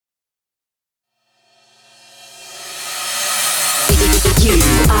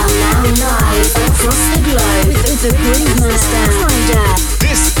across the globe with the Groove Master Kryder.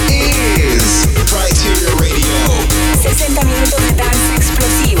 This is Criteria Radio. 60 minutos de dance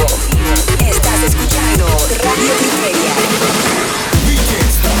explosivo. Estás escuchando Radio Criteria. We can't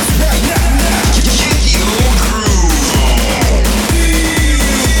stop right now. Get your groove on.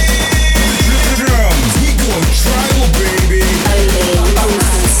 The drums, we going tribal, baby. Only on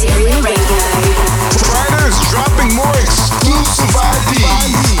Criteria Radio. Kryder's dropping more exclusive ID.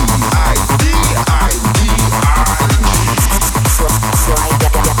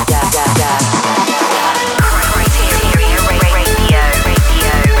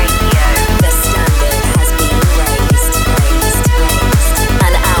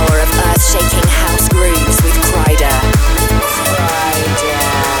 Shaking house grooves with Kryder.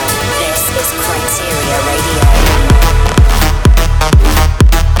 This is Criteria Radio.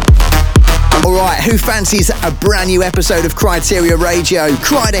 Alright, who fancies a brand new episode of Criteria Radio?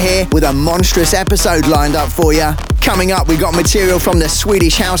 Kryder here with a monstrous episode lined up for you. Coming up, we got material from the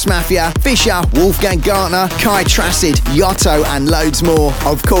Swedish House Mafia, Fisher, Wolfgang Gartner, Kai Tracid, Yotto, and loads more.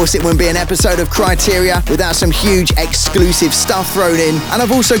 Of course, it wouldn't be an episode of Criteria without some huge exclusive stuff thrown in. And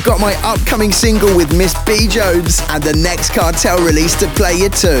I've also got my upcoming single with Miss B. Jobs and the next Cartel release to play you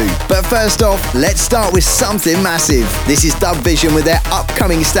too. But first off, let's start with something massive. This is Dub Vision with their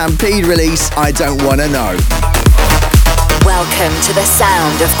upcoming Stampede release, I Don't Wanna Know. Welcome to the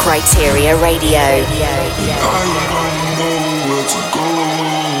sound of Criteria Radio. I don't know where to go,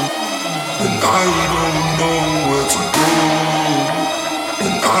 and I don't know where to go,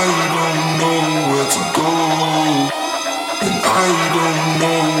 and I don't know where to go, and I don't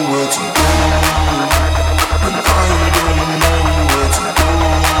know where to go, and I don't know where to go, and I don't know where to go,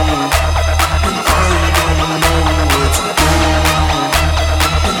 and I don't know where to go.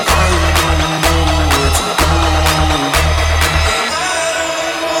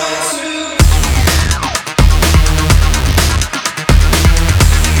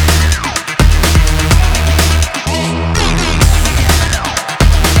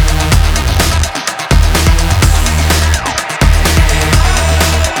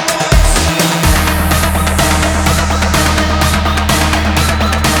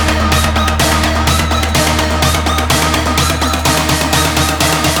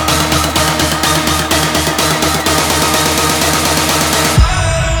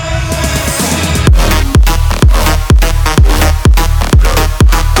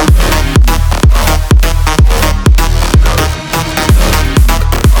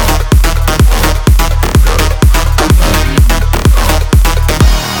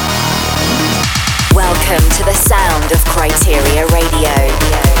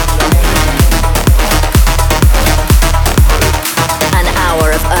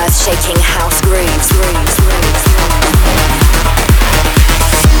 shaking house grooves.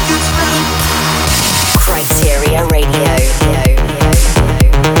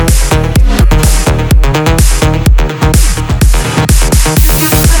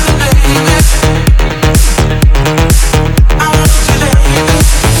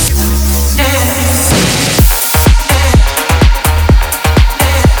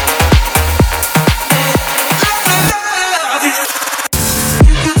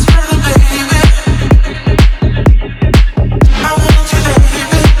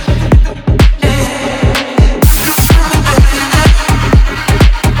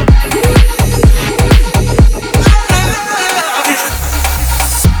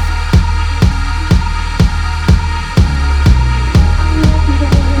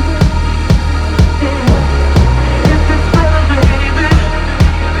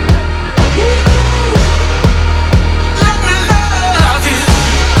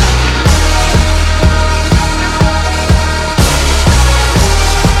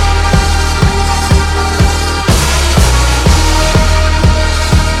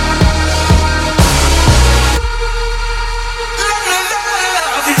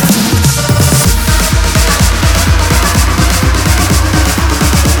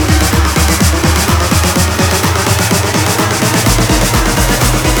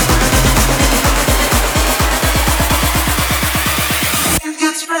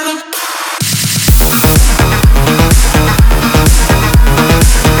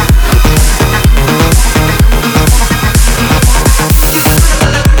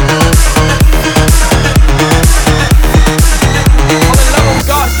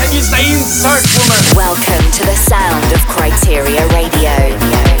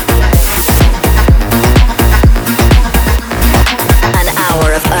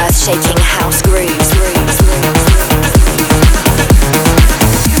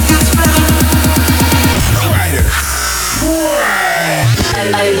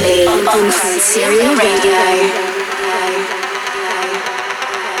 on Criteria Radio.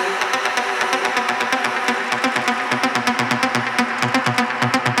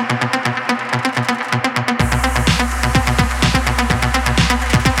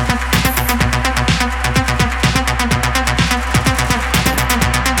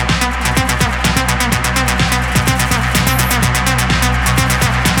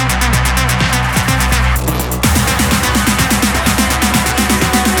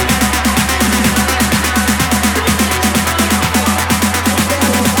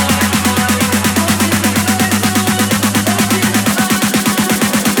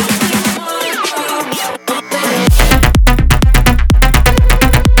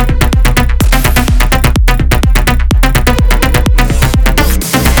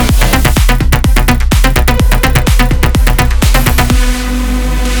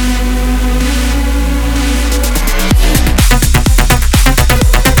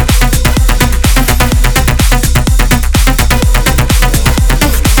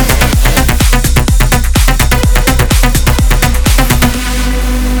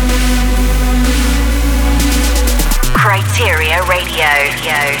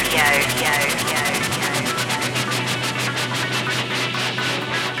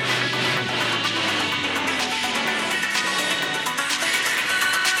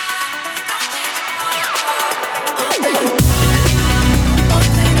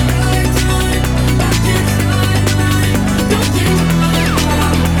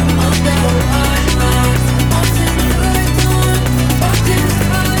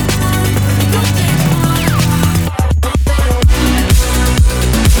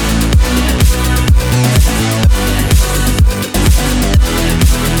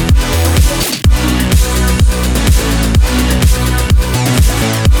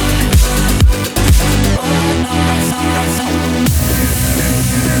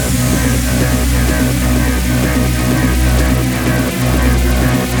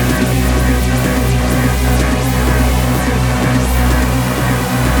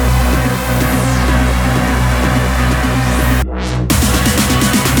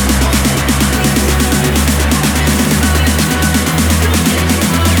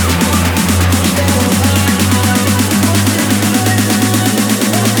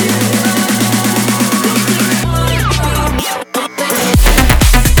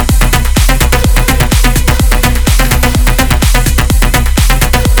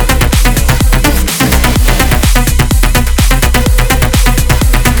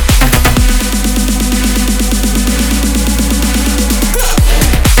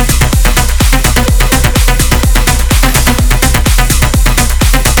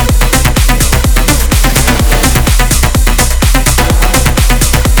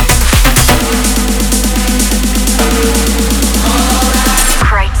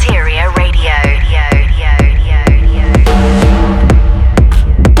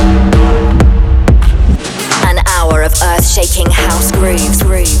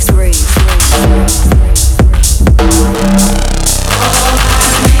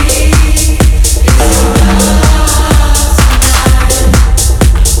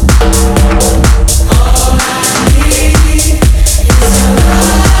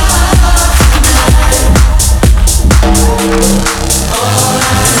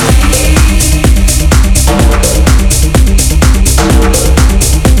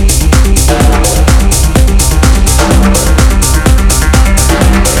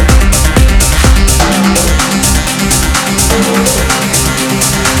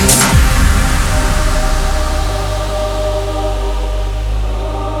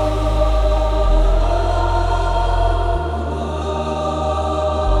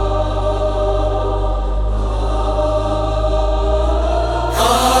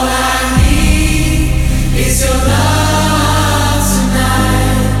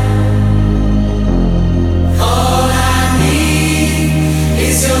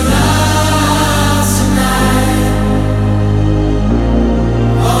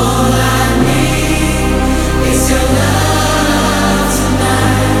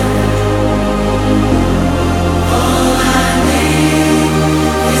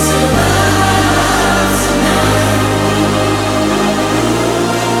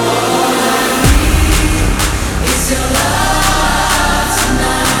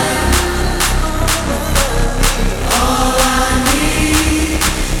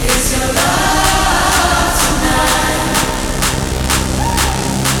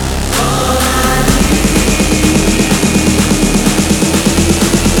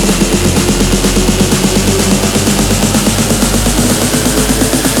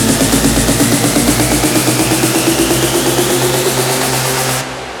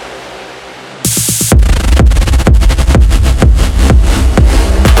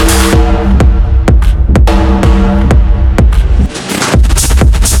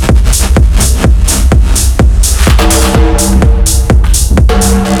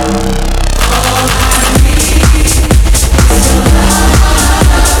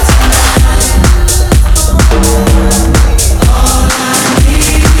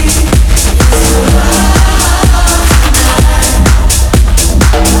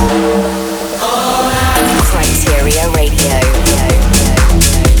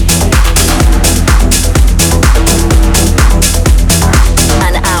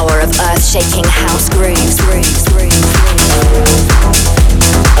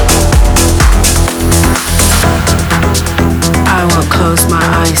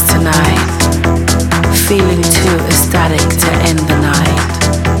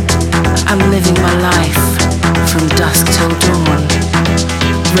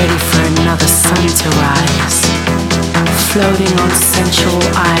 floating on sensual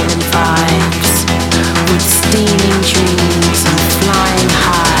island vibes, with steaming dreams and flying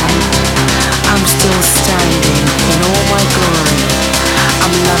high. I'm still standing in all my glory.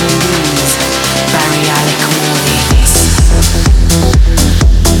 I'm loving these Balearic mornings.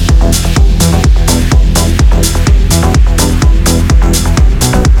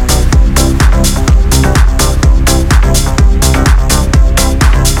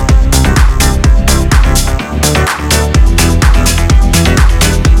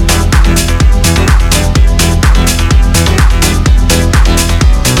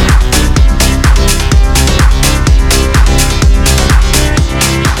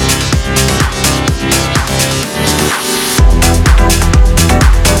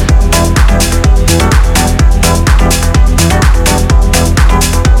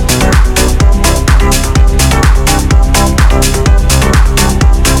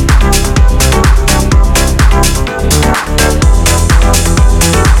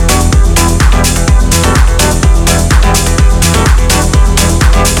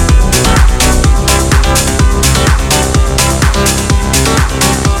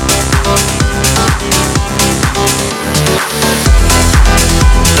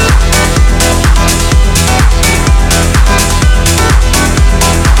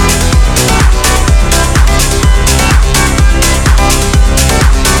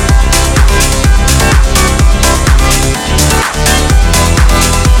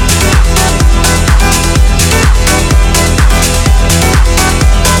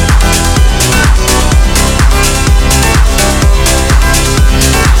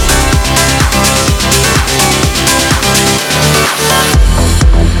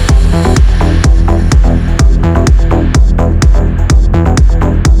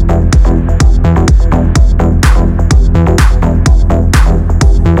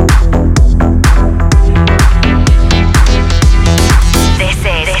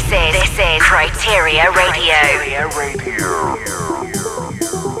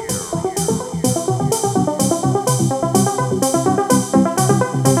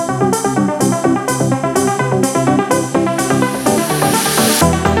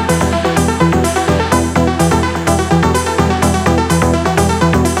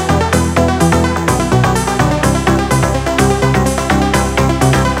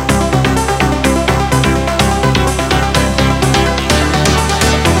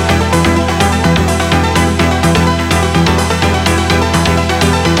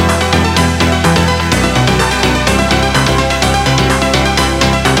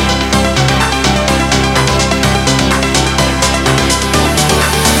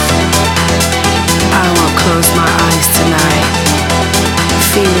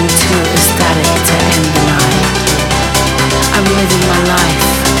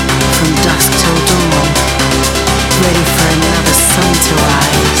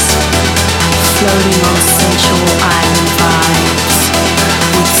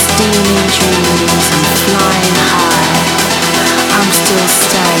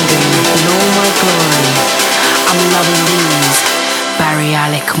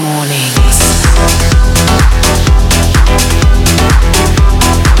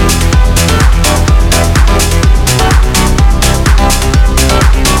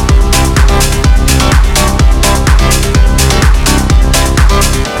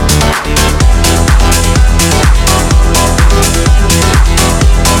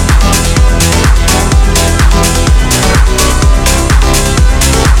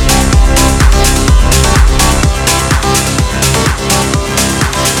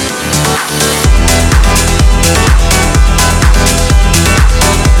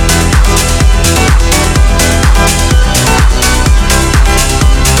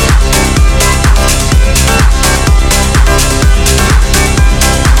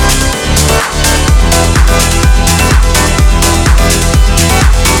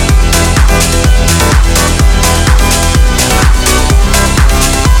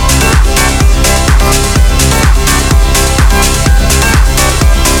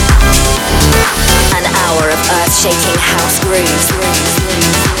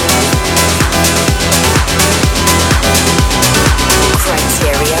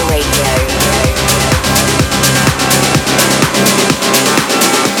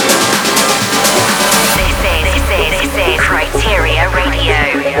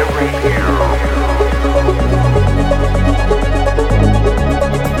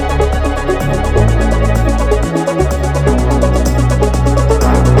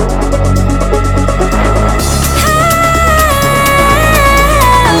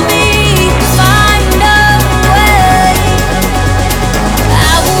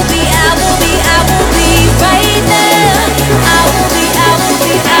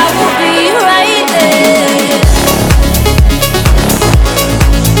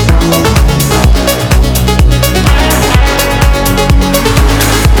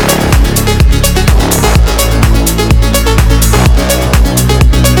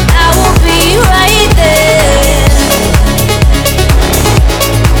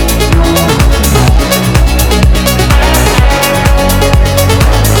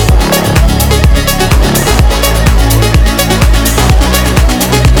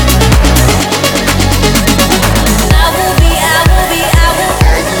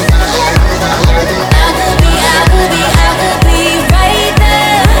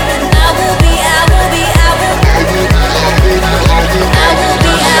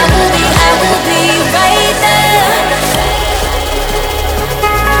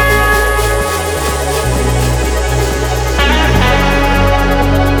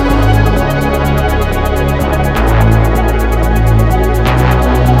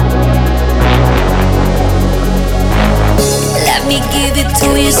 give it to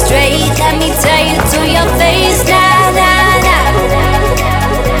you straight. Let me tell you to your face. Nah, nah, nah.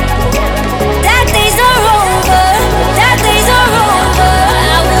 That days are over. That days are over.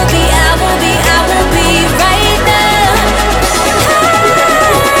 I will be right there. Help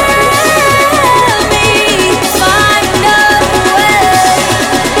me find a way.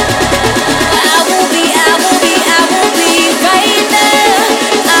 I will be right there.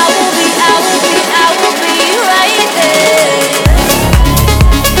 I will be right there.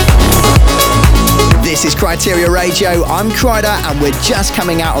 This is Criteria Radio. I'm Kryder, and we're just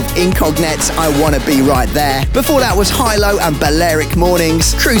coming out of Incognet's I Wanna Be Right There. Before that was Hilo and Balearic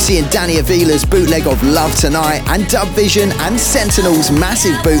Mornings, Cruci and Danny Avila's bootleg of Love Tonight, and Dub Vision and Sentinel's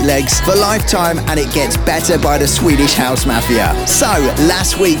massive bootlegs for Lifetime and It Gets Better by the Swedish House Mafia. So,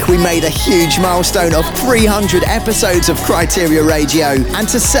 last week we made a huge milestone of 300 episodes of Criteria Radio, and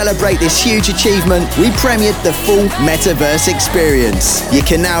to celebrate this huge achievement, we premiered the full Metaverse experience. You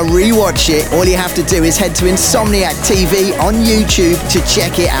can now rewatch it. All you have to do is head to Insomniac TV on YouTube to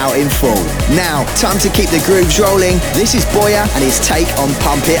check it out in full. Now, time to keep the grooves rolling. This is Boya and his take on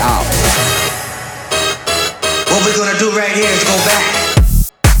Pump It Up. What we're gonna do right here is go back.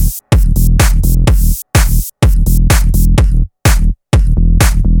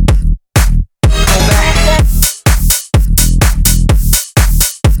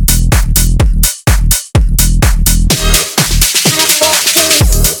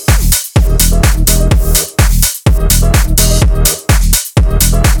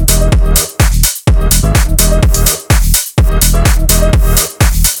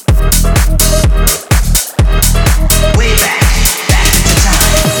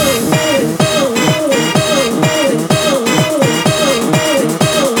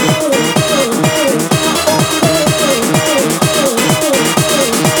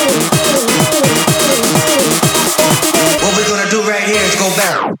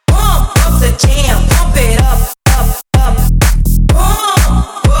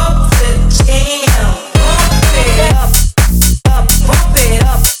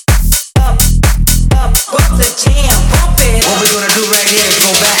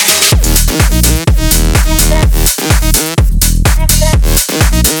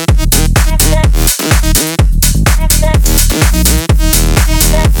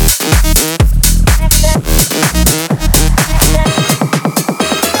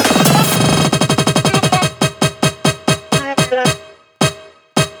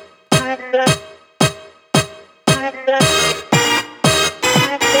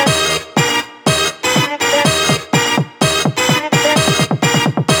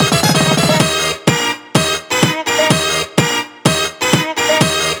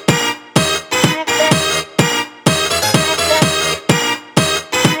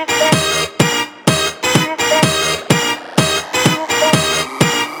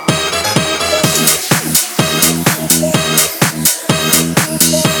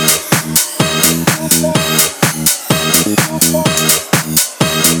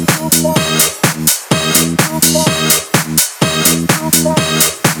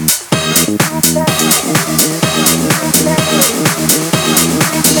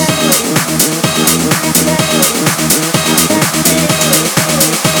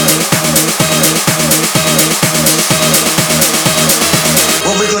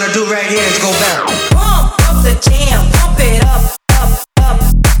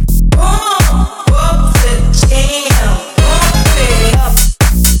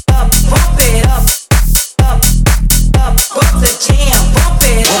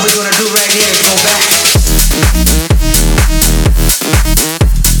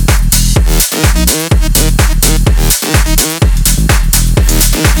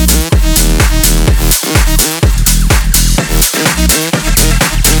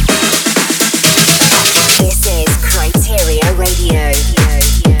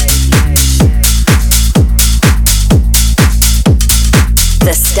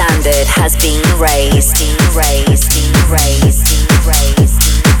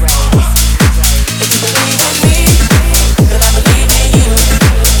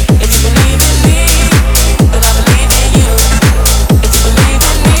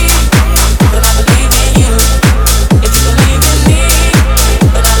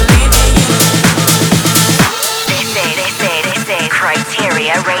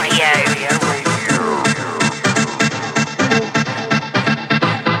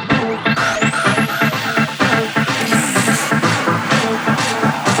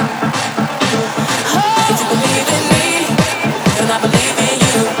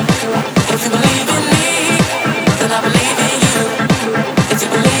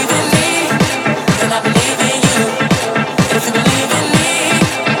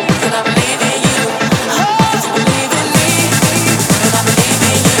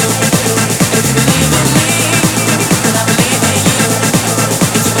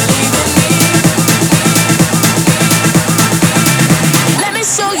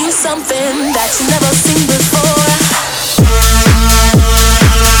 something that you never seen before.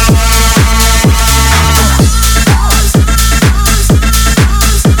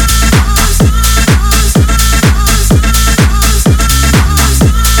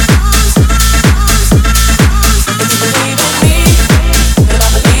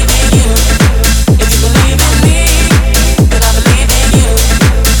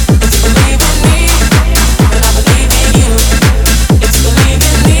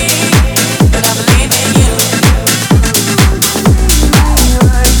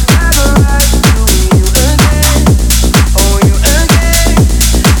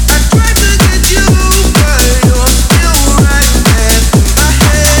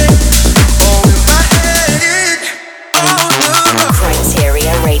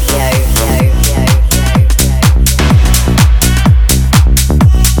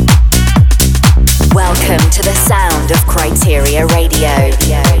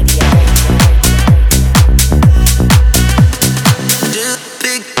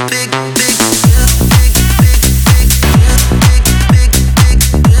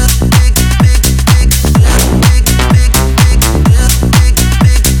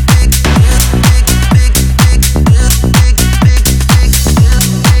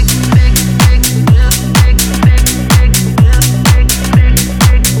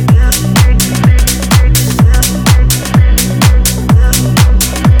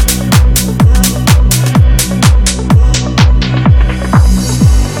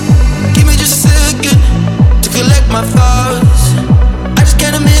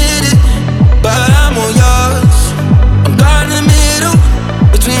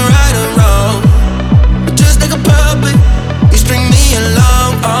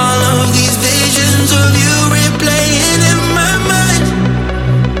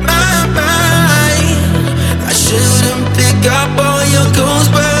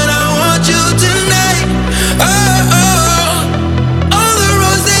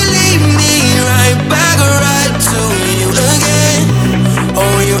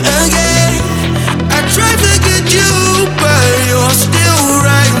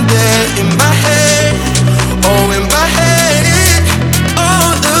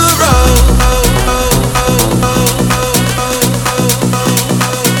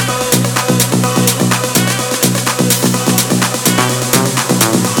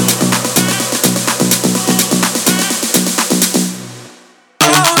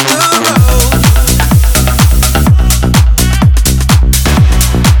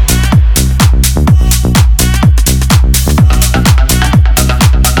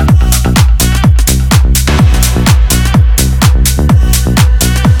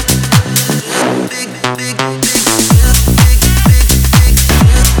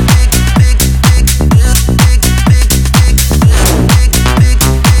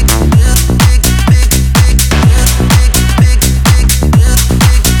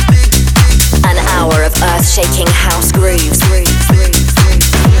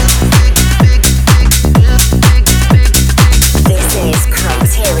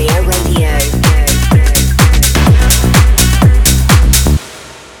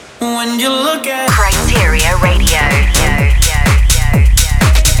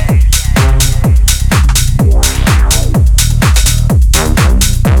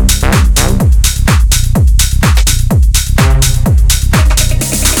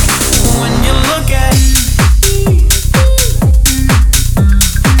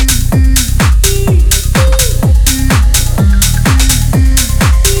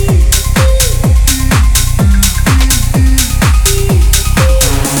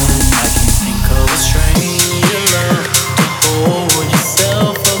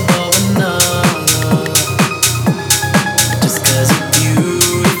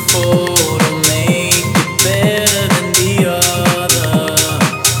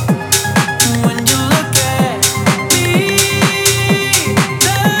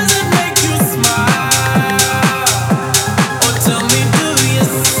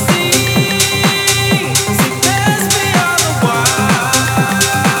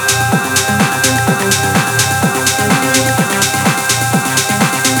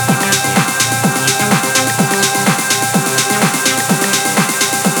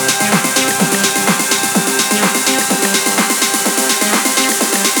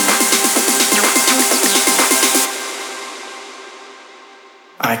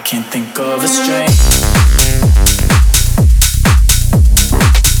 I can't think of a string.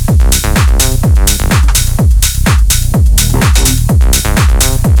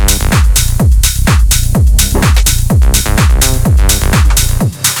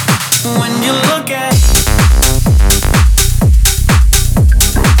 When you look at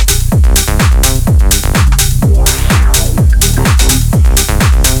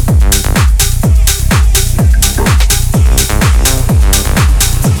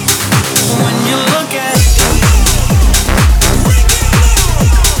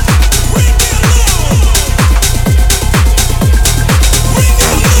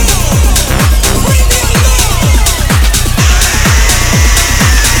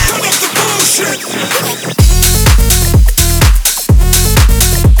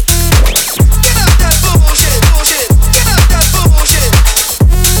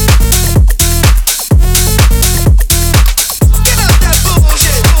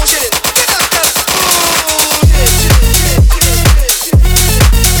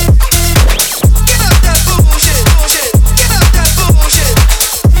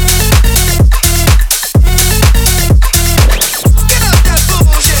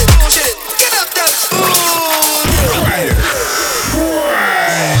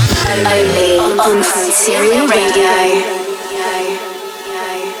Only on Criteria Radio.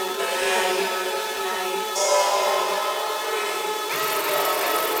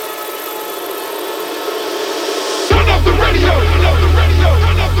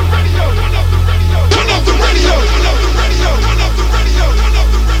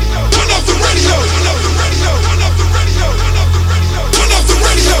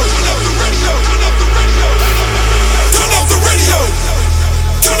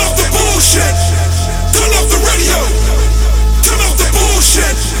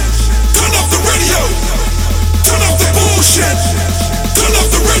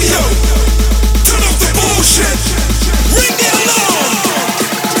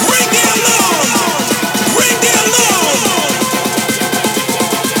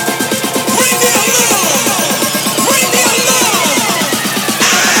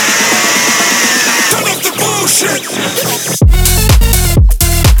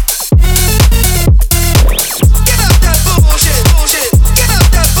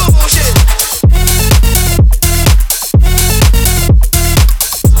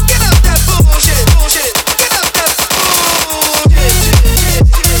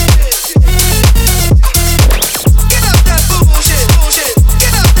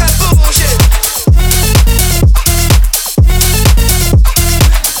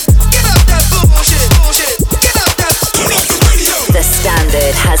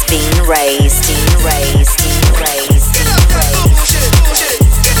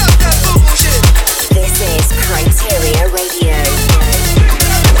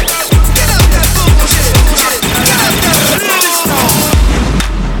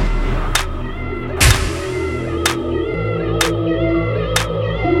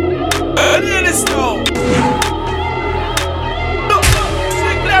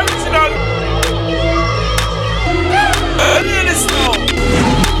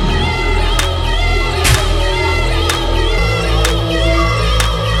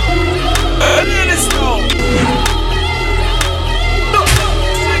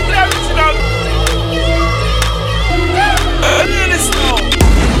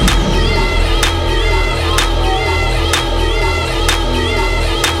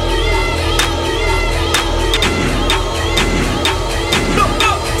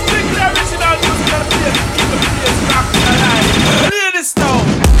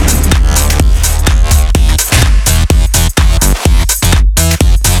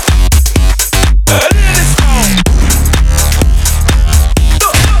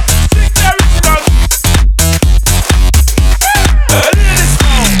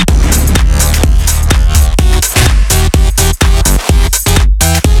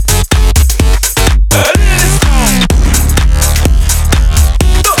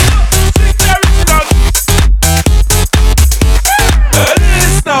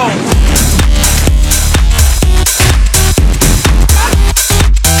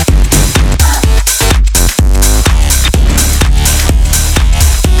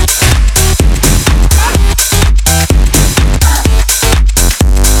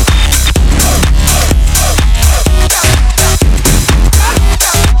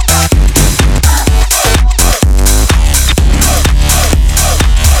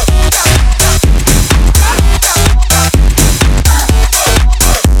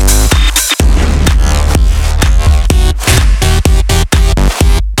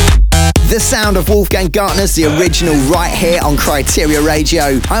 Sound of Wolfgang Gartner's the original right here on Criteria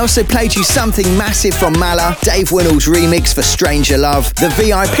Radio. I also played you something massive from Mala, Dave Winnell's remix for Stranger Love, the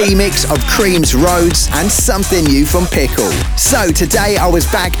VIP mix of Cream's Roads, and something new from Pickle. So today I was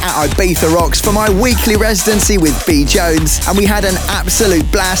back at Ibiza Rocks for my weekly residency with B Jones, and we had an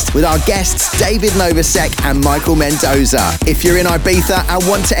absolute blast with our guests David Novosek and Michael Mendoza. If you're in Ibiza and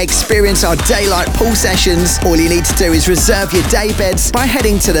want to experience our daylight pool sessions, all you need to do is reserve your day beds by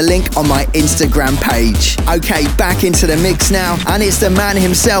heading to the link on my Instagram page. Okay, back into the mix now, and it's the man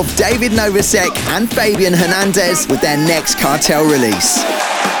himself, David Novosek and Fabian Hernandez with their next Cartel release.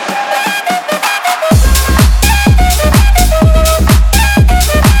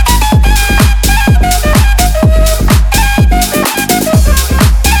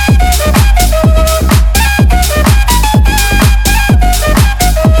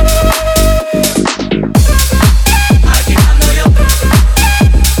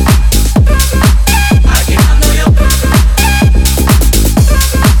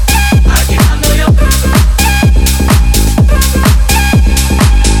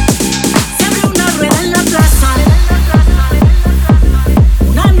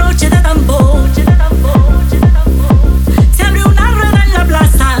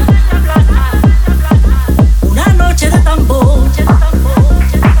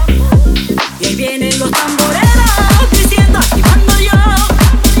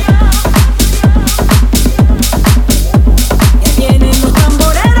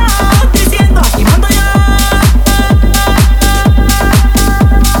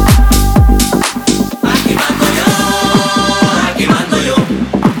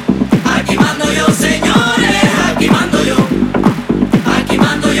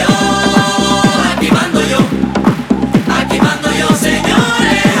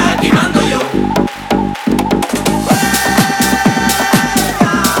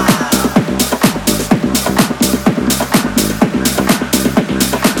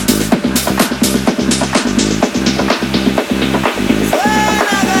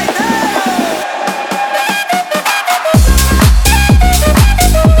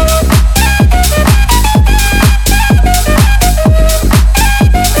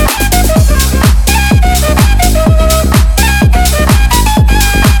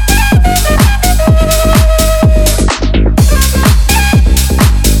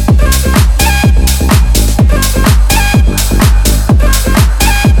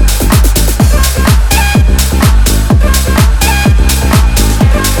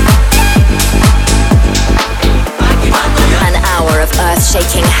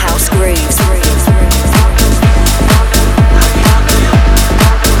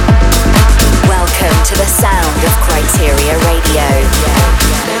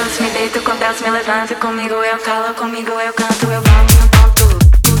 desce, me levanta, comigo eu calo, comigo eu canto, eu bato no ponto.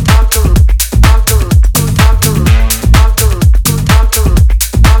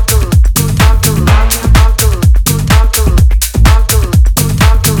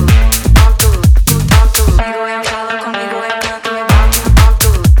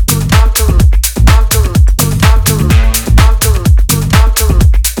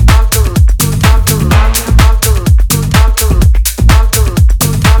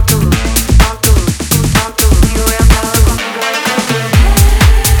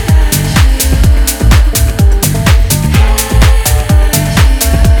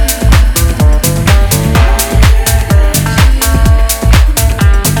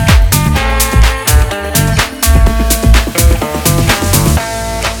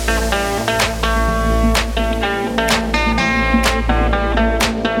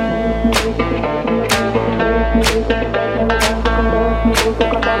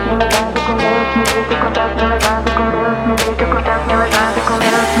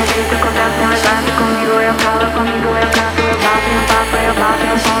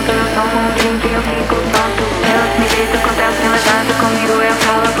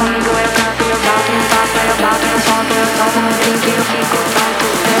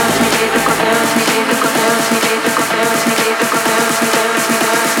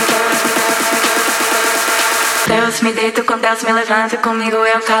 Me deito com Deus, me levanta, comigo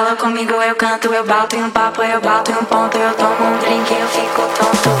eu calo, comigo eu canto, eu bato em um papo, eu bato em um ponto, eu tomo um drink, eu fico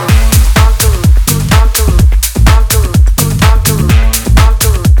tonto.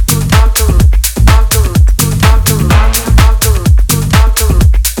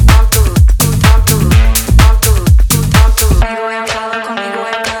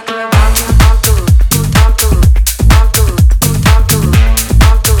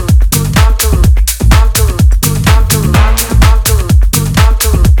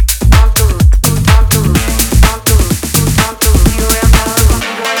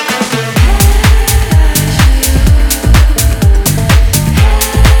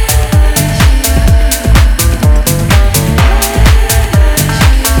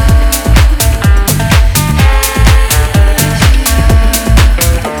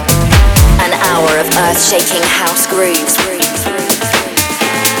 Shaking house grooves.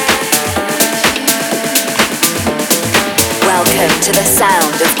 Welcome to the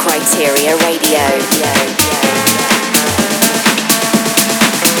sound of Criteria Radio.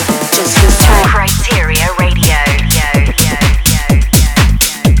 Just feels tight. Criteria Radio.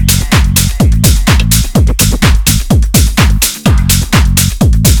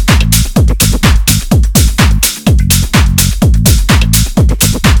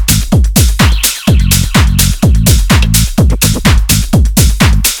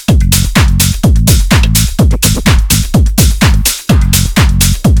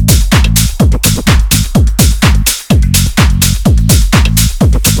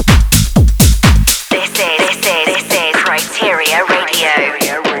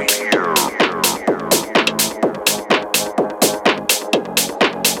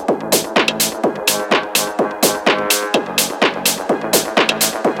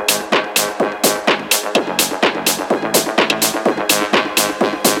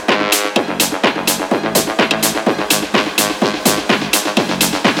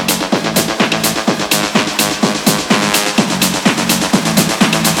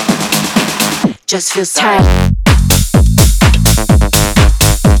 Just feels tight.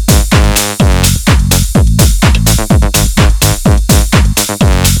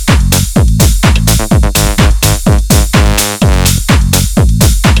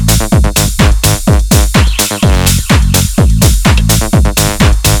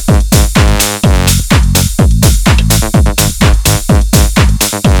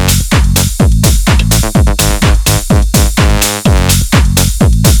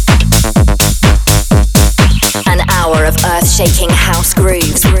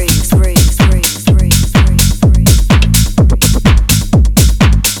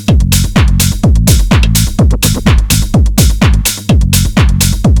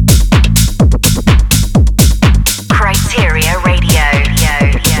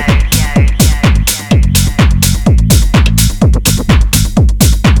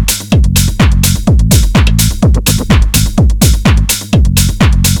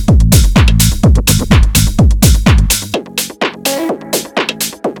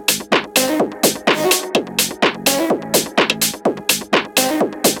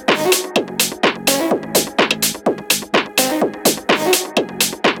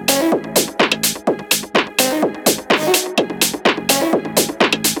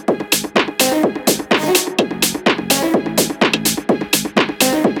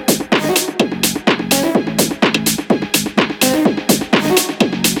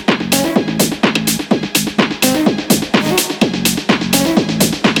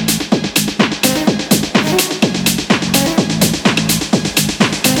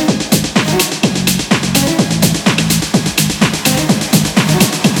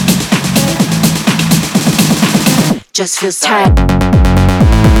 just feels tight.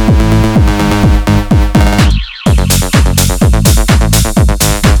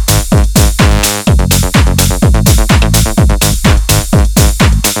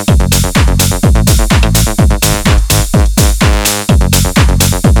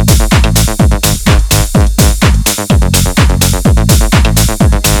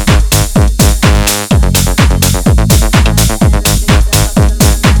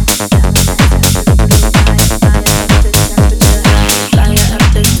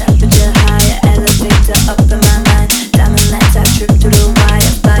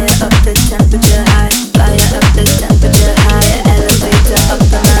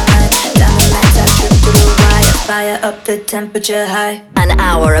 Up the temperature high. An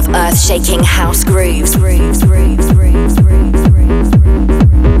hour of earth-shaking house grooves.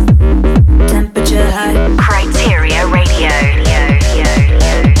 Temperature high. Criteria Radio.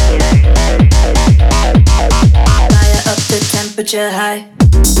 Fire up the temperature high.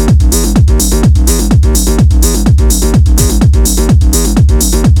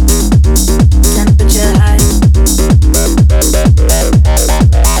 Temperature high.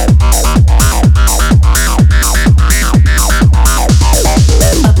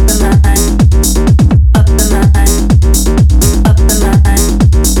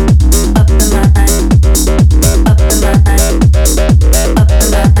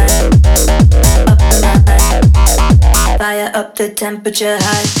 Fire up the temperature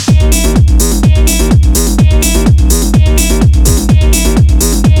high.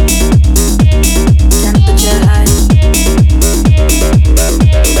 Temperature high.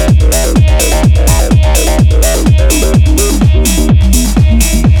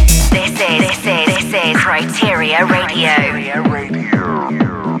 This is Criteria Radio.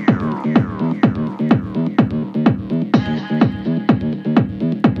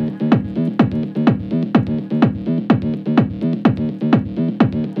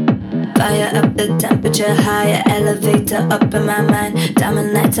 Fire up the temperature higher, elevator up in my mind.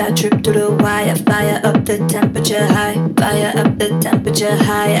 Diamond nights I trip through the wire. Fire up the temperature high. Fire up the temperature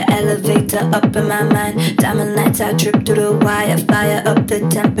higher, elevator up in my mind. Diamond nights I trip through the wire. Fire up the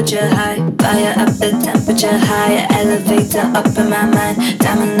temperature high. Fire up the temperature higher, elevator up in my mind.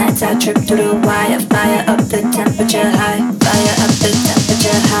 Diamond nights I trip through the wire. Fire up the temperature high. Fire up the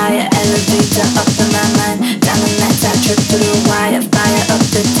temperature higher, elevator up in my mind. Diamond nights I trip through the wire. Fire up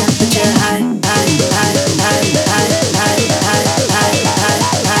the temperature high.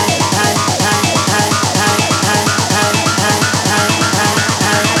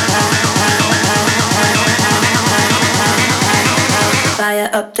 Fire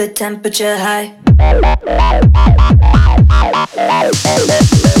up the temperature high.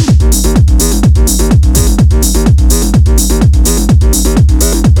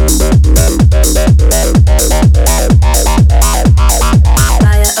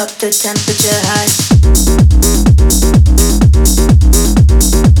 Fire up the temperature high.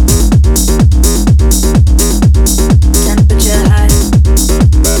 Temperature high.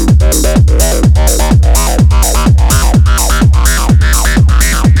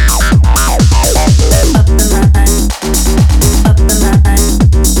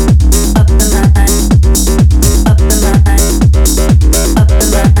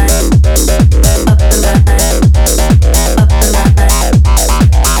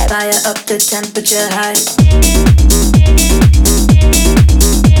 Fire up the temperature high.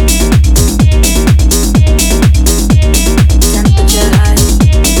 Temperature high.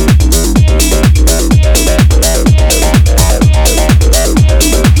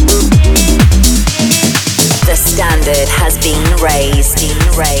 The standard has been raised.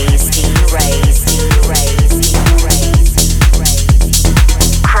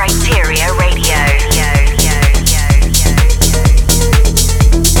 Criteria Radio.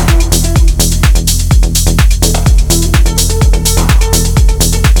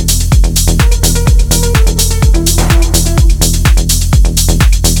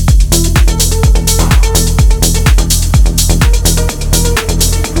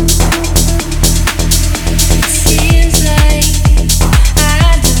 Seems like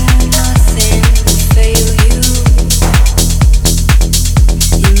I do nothing.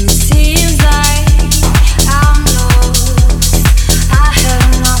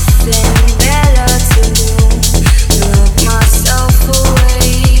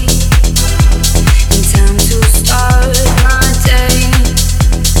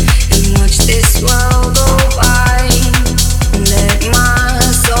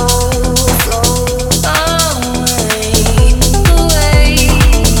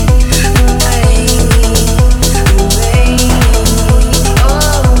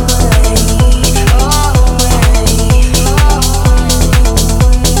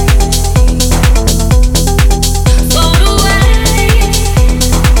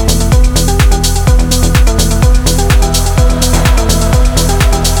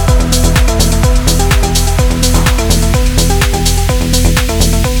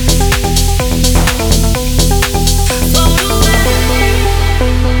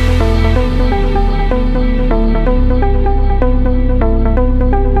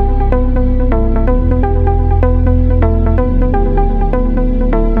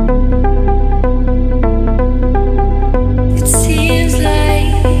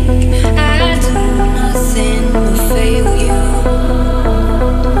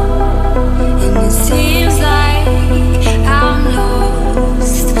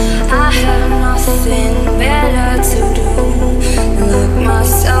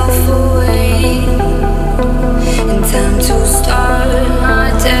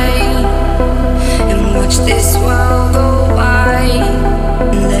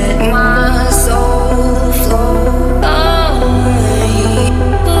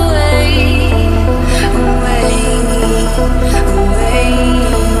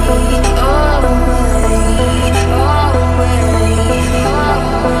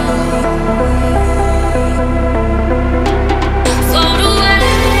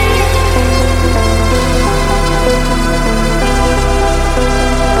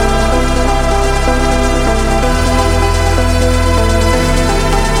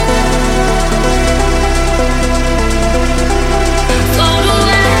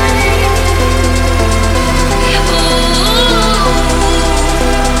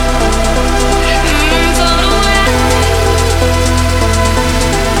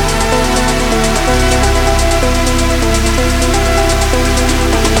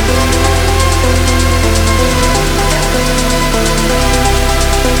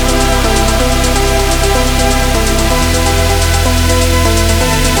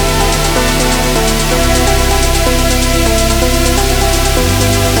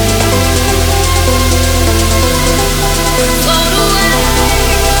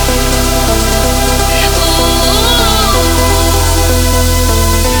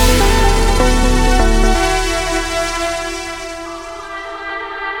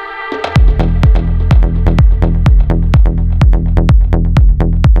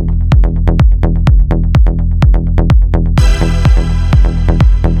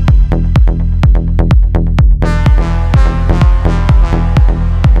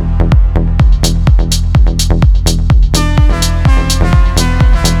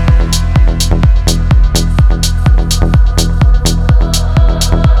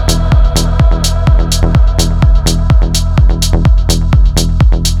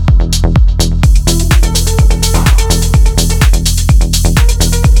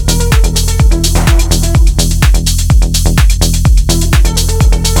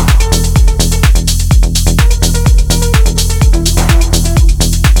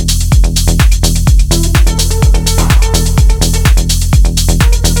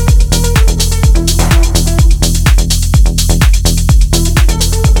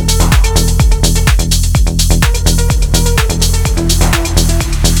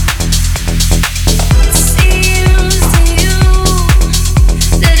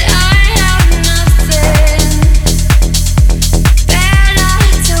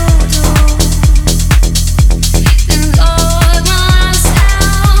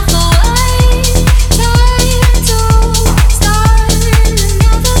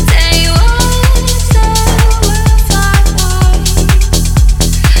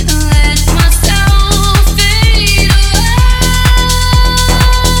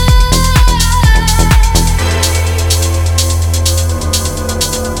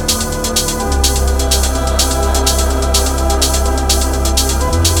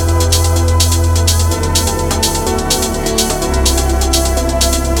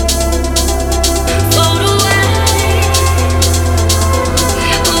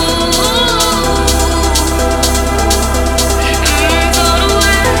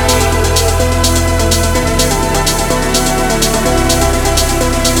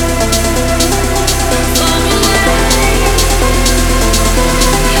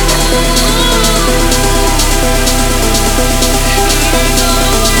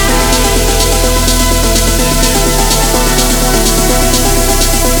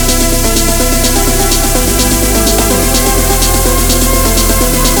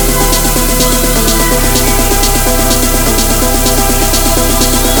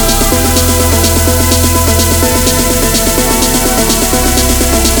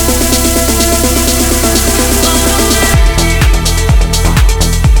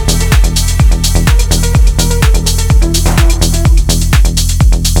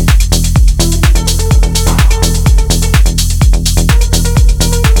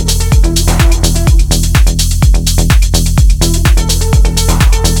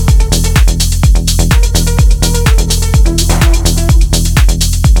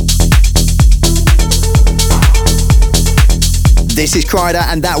 This is Kryder,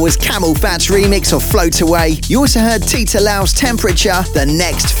 and that was Camel Fat's remix of Float Away. You also heard Tita Lau's Temperature, the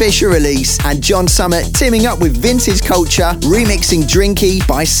next Fisher release, and John Summit teaming up with Vintage Culture, remixing Drinky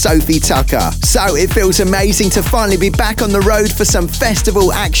by Sophie Tucker. So it feels amazing to finally be back on the road for some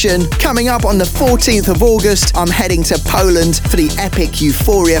festival action. Coming up on the 14th of August, I'm heading to Poland for the epic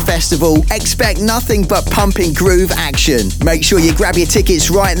Euphoria Festival. Expect nothing but pumping groove action. Make sure you grab your tickets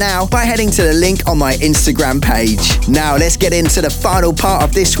right now by heading to the link on my Instagram page. Now let's get into the final part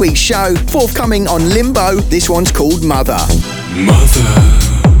of this week's show. Forthcoming on Limbo, this one's called Mother. Mother,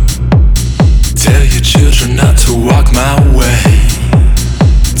 tell your children not to walk my way.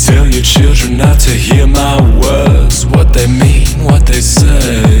 Tell your children not to hear my words, what they mean, what they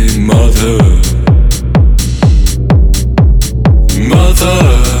say. Mother, mother,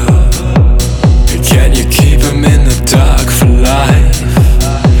 can you keep them in the dark for life?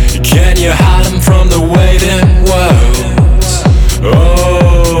 Can you hide them from the waiting world?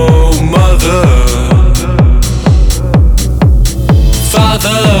 Oh, mother,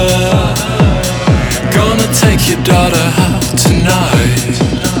 father, gonna take your daughter out tonight.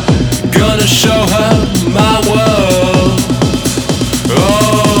 Gonna show her my world.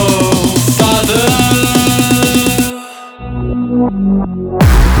 Oh, father.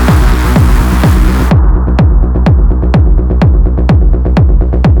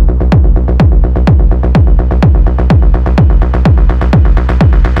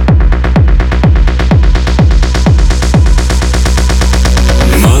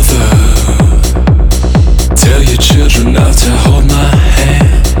 Not to hold my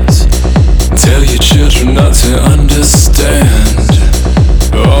hands. Tell your children not to understand.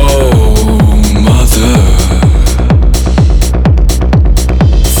 Oh, mother,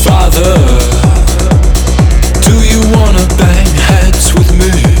 father, do you wanna bang heads with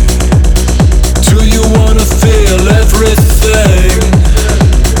me? Do you wanna feel everything?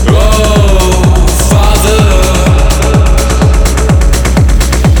 Oh, father.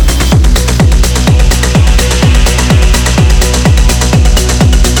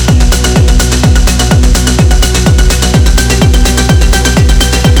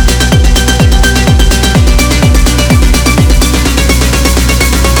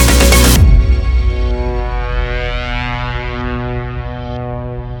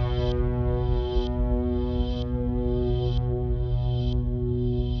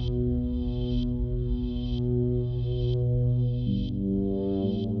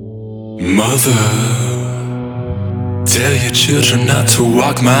 Mother, tell your children not to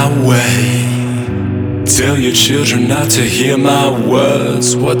walk my way. Tell your children not to hear my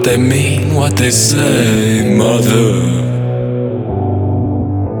words, what they mean, what they say. Mother,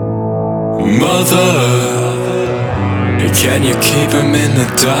 mother, can you keep them in the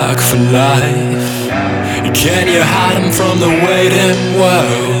dark for life? Can you hide them from the waiting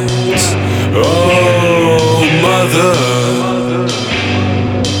world? Oh, mother,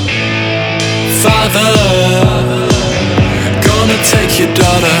 father, gonna take your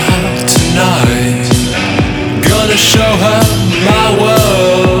daughter out tonight. Gonna show her my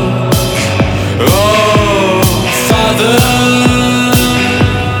world. Oh, father.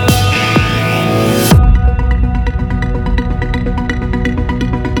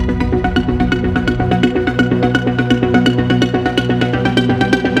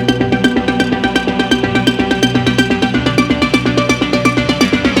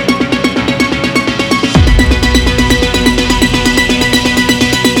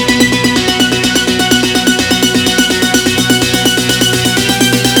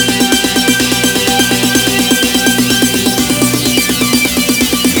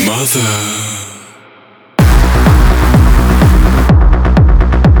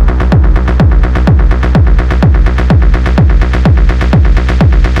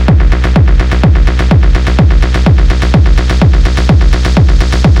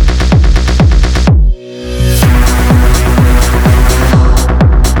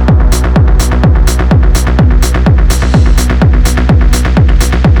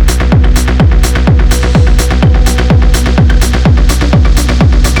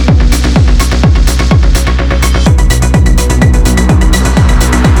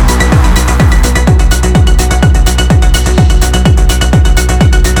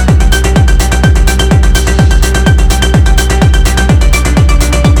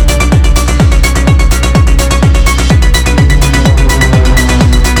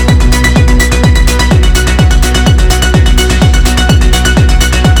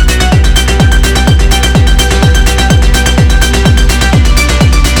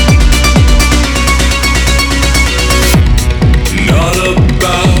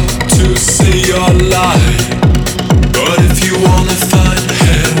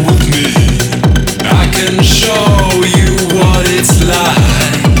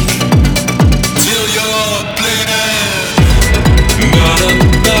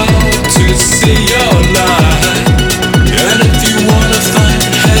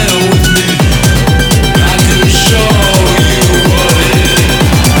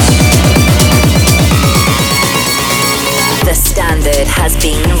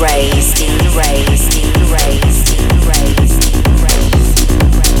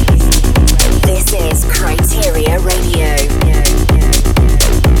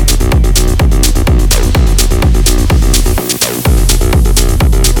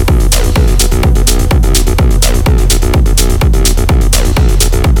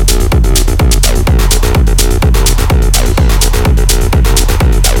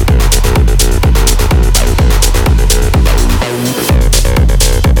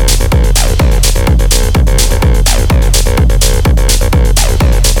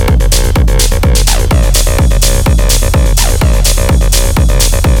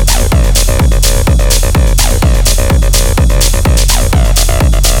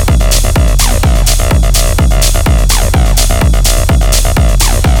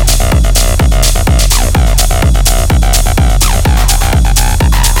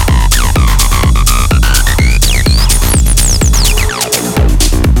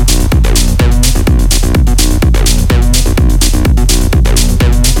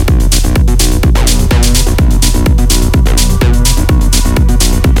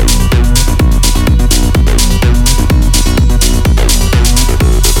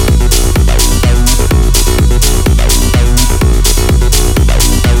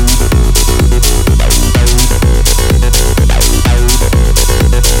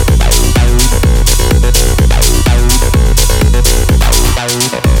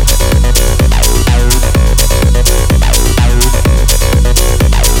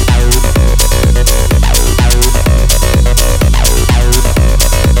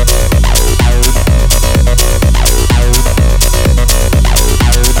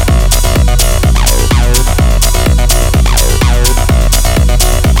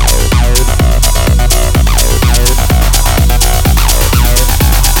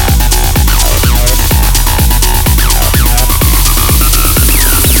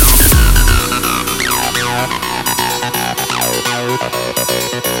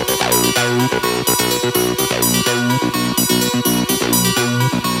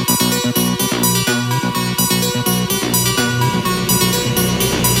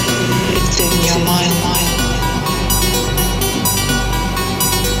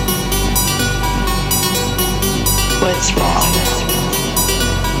 What's wrong?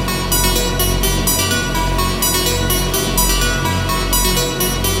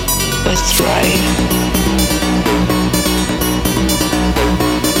 What's right?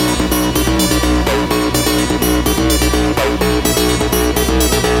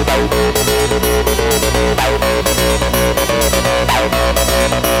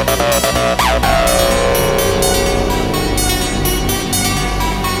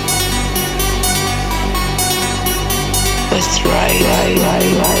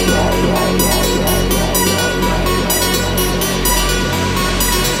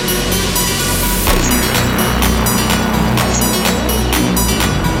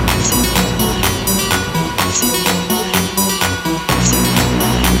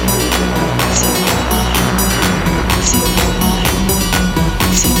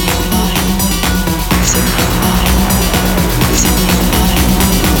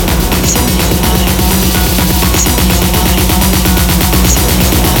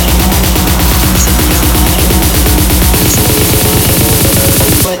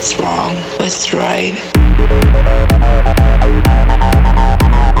 What's wrong? What's right?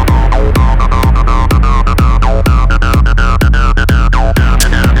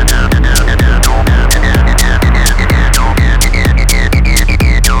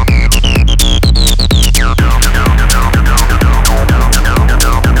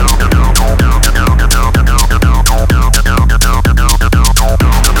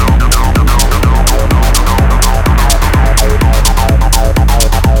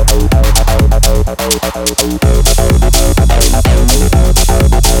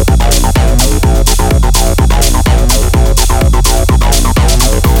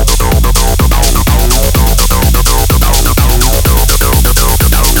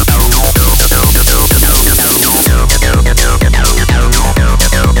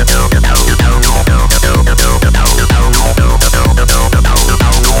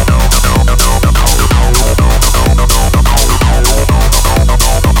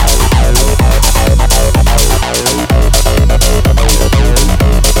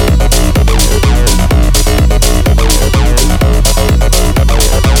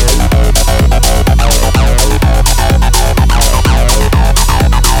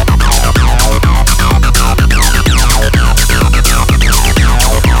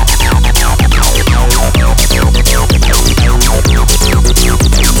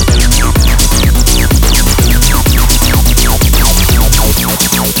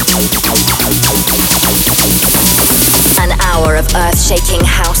 Shaking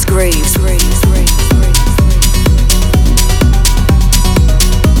house grooves.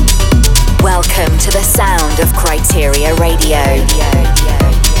 Welcome to the sound of Criteria Radio.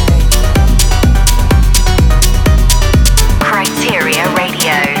 Criteria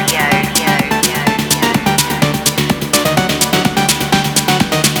Radio.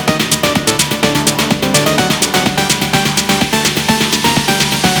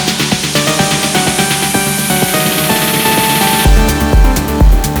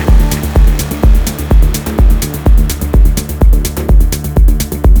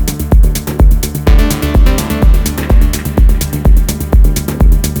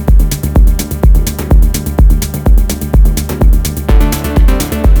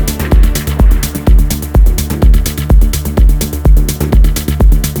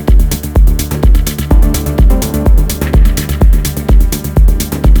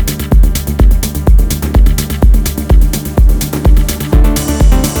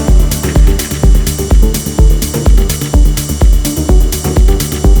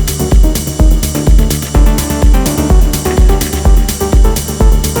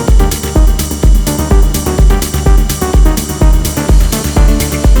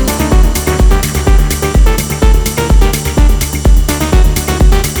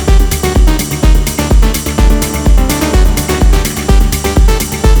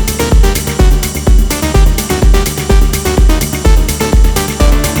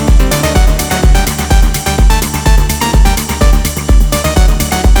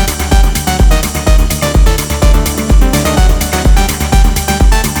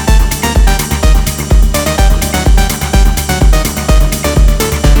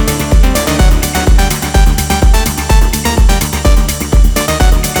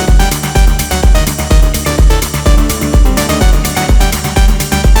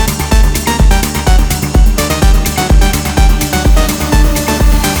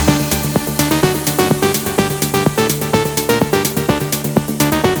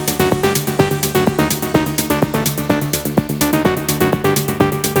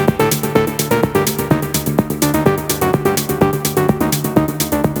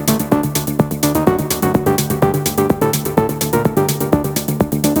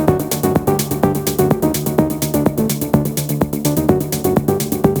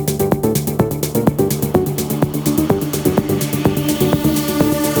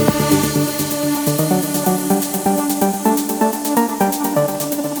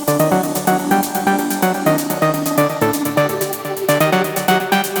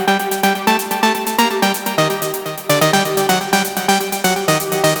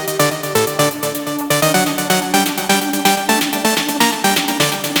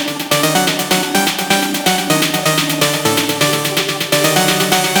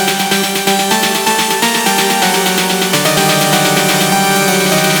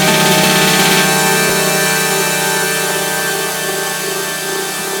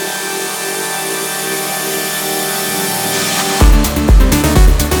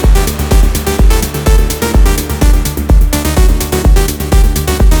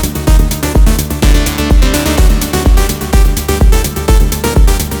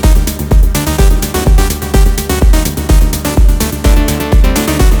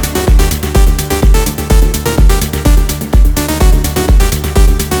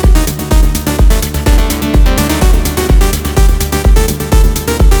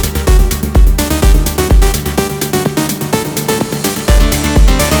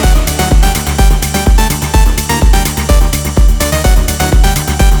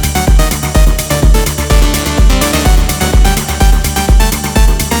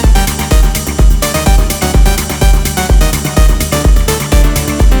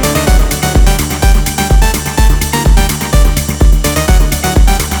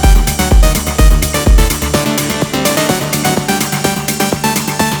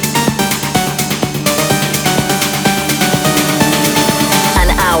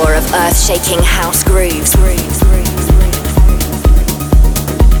 breaking house grooves.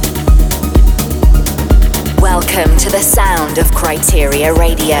 Welcome to the sound of Criteria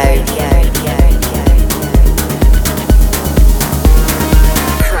Radio.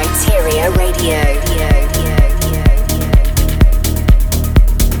 Criteria Radio.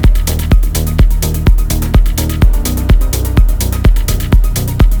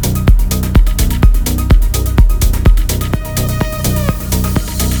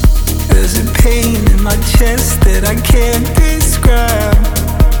 There's a pain in my chest that I can't describe.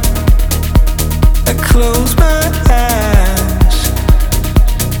 I close my eyes,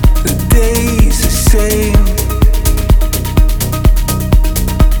 the day's the same.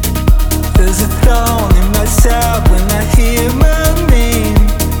 There's a thorn in my side when I hear my name.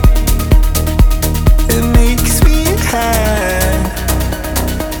 It makes me hide,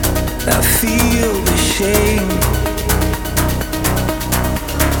 I feel the shame.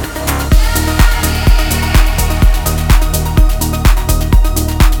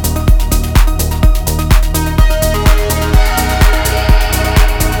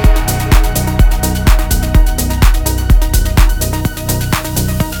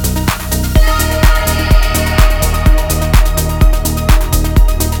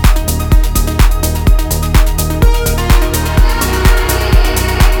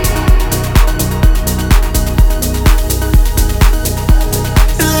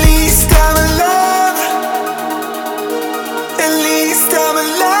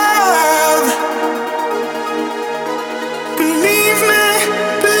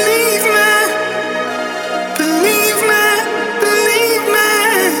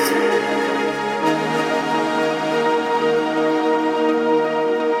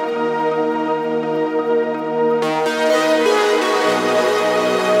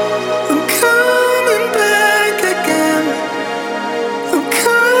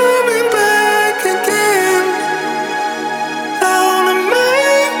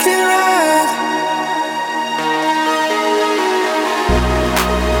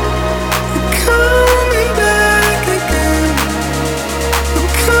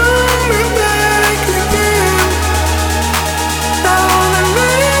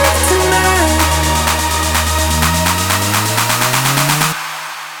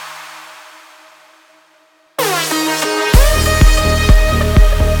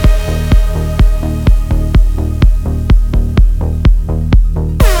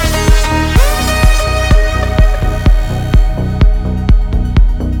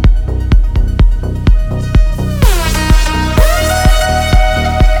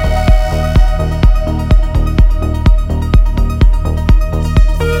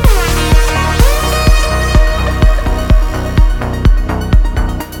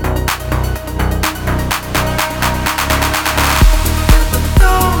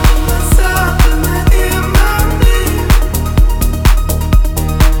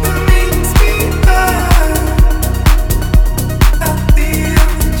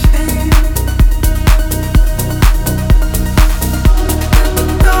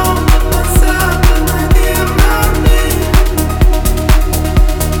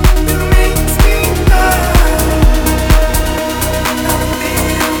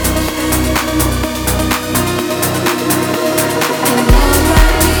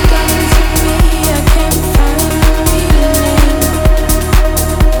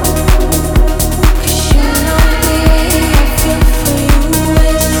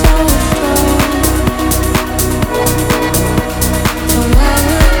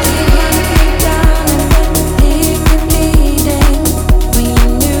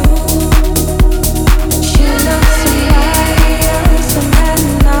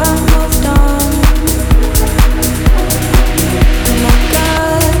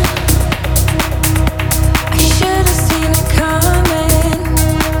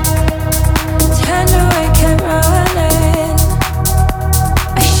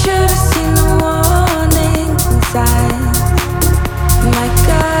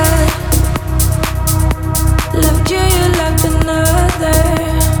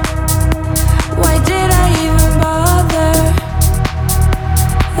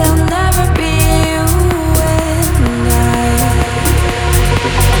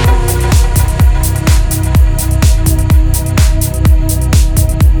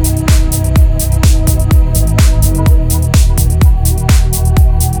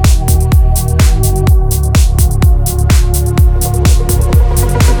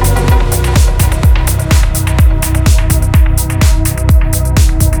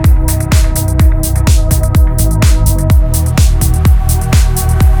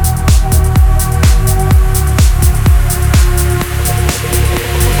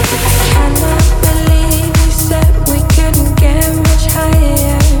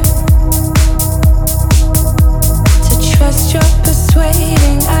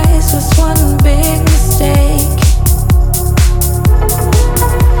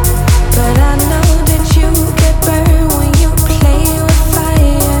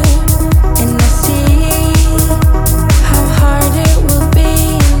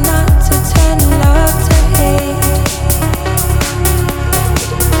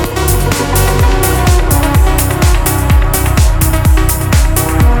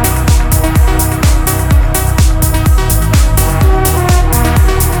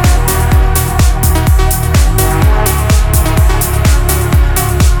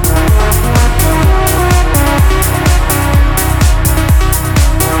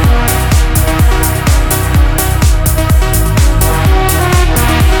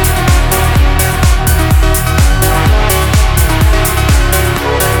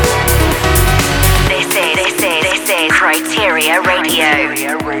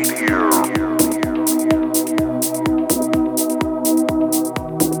 Criteria Radio.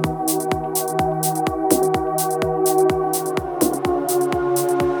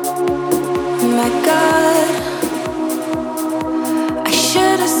 My God, I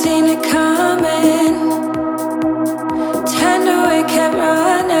should have seen it coming. Turned away, kept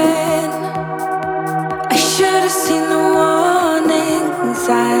running. I should have seen the warning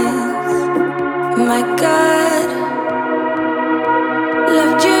signs. My God,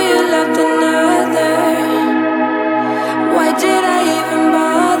 loved you, you loved another. Why did I even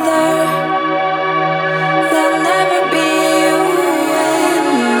bother? There'll never be you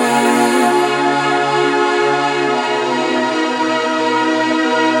and I.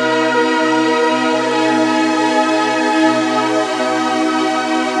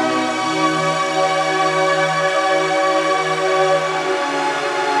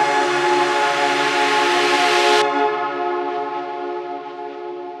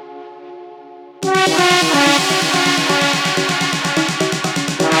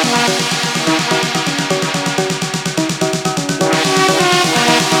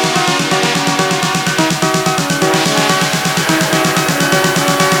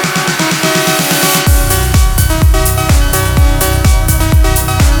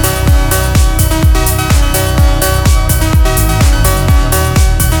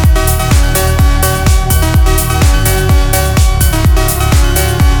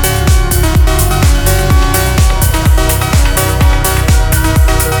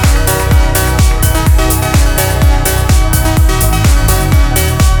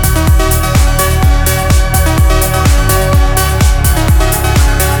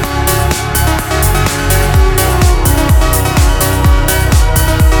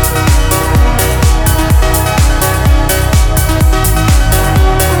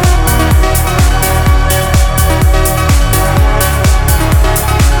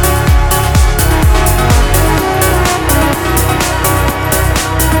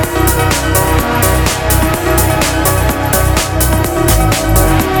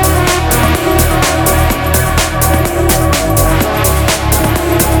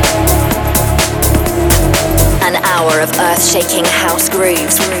 Shaking house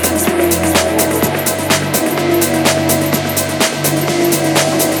grooves.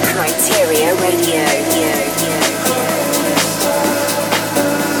 Criteria Radio.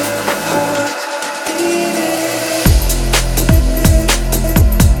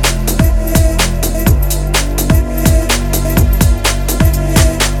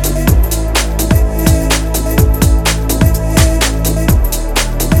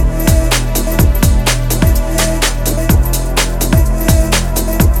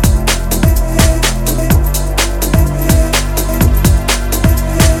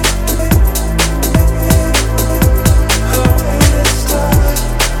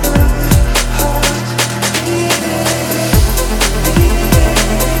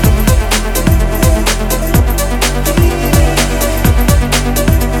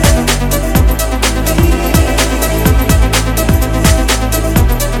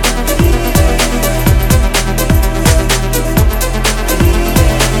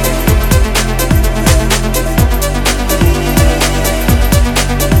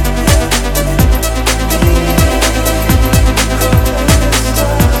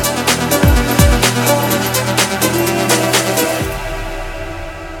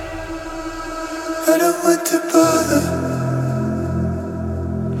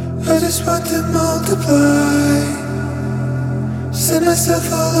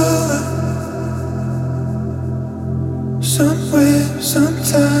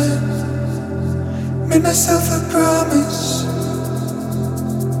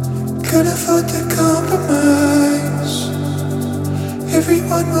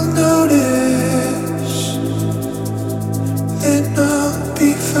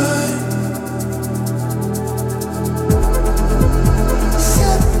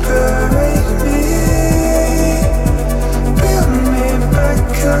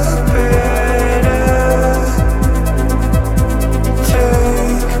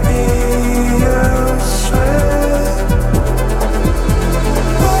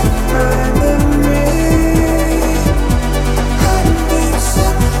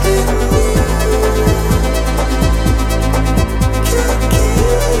 Something new.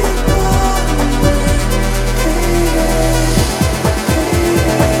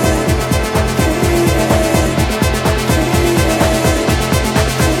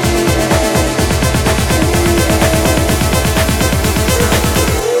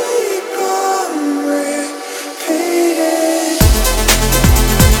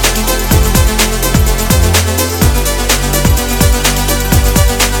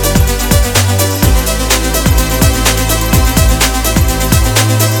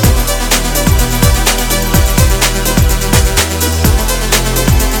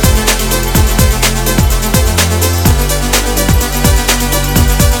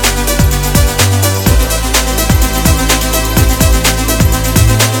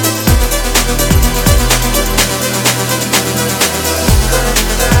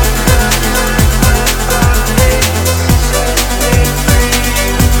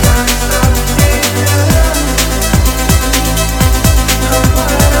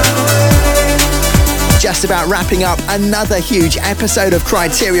 just about wrapping up another huge episode of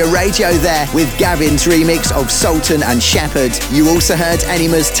Criteria Radio there with Gavin's remix of Sultan and Shepherd. You also heard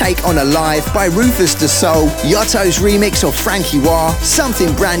Enima's take on Alive by Rufus Du Sol, Yotto's remix of Frankie Wah,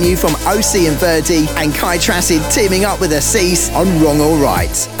 something brand new from OC and Verdi, and Kai Tracid teaming up with Assis on Wrong or Right.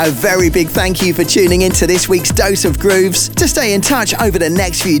 A very big thank you for tuning in to this week's Dose of Grooves. To stay in touch over the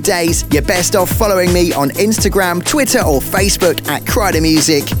next few days, you're best off following me on Instagram, Twitter or Facebook at Kryder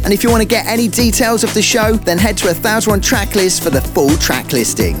Music. And if you want to get any details of the show, then head to 1001 Tracklist for the full track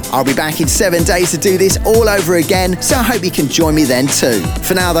listing. I'll be back in 7 days to do this all over again, so I hope you can join me then too.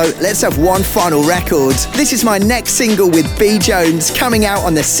 For now though, let's have one final record. This is my next single with B Jones, coming out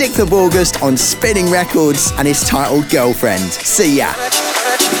on the 6th of August on Spinning Records, and it's titled Girlfriend. See ya.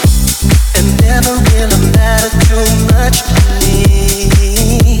 And never will matter too much to me.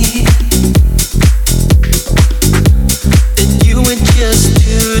 That you were just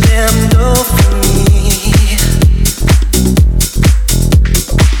too damn low for me.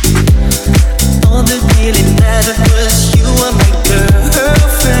 All that really mattered was you were my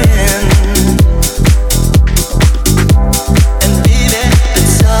girlfriend. And baby,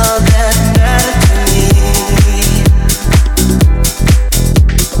 that's all that mattered to me.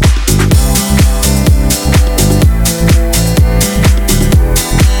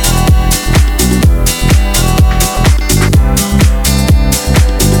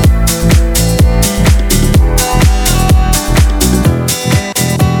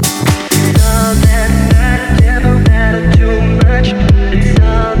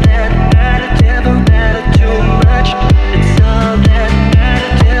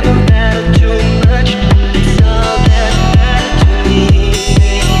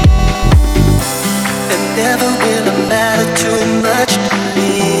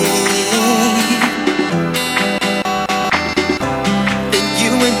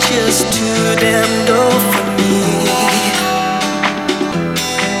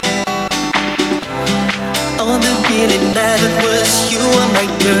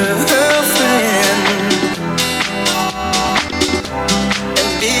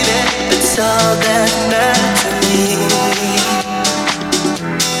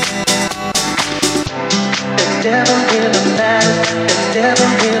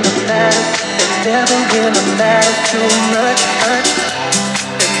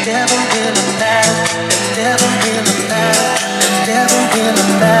 Never will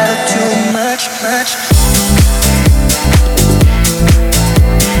matter too much.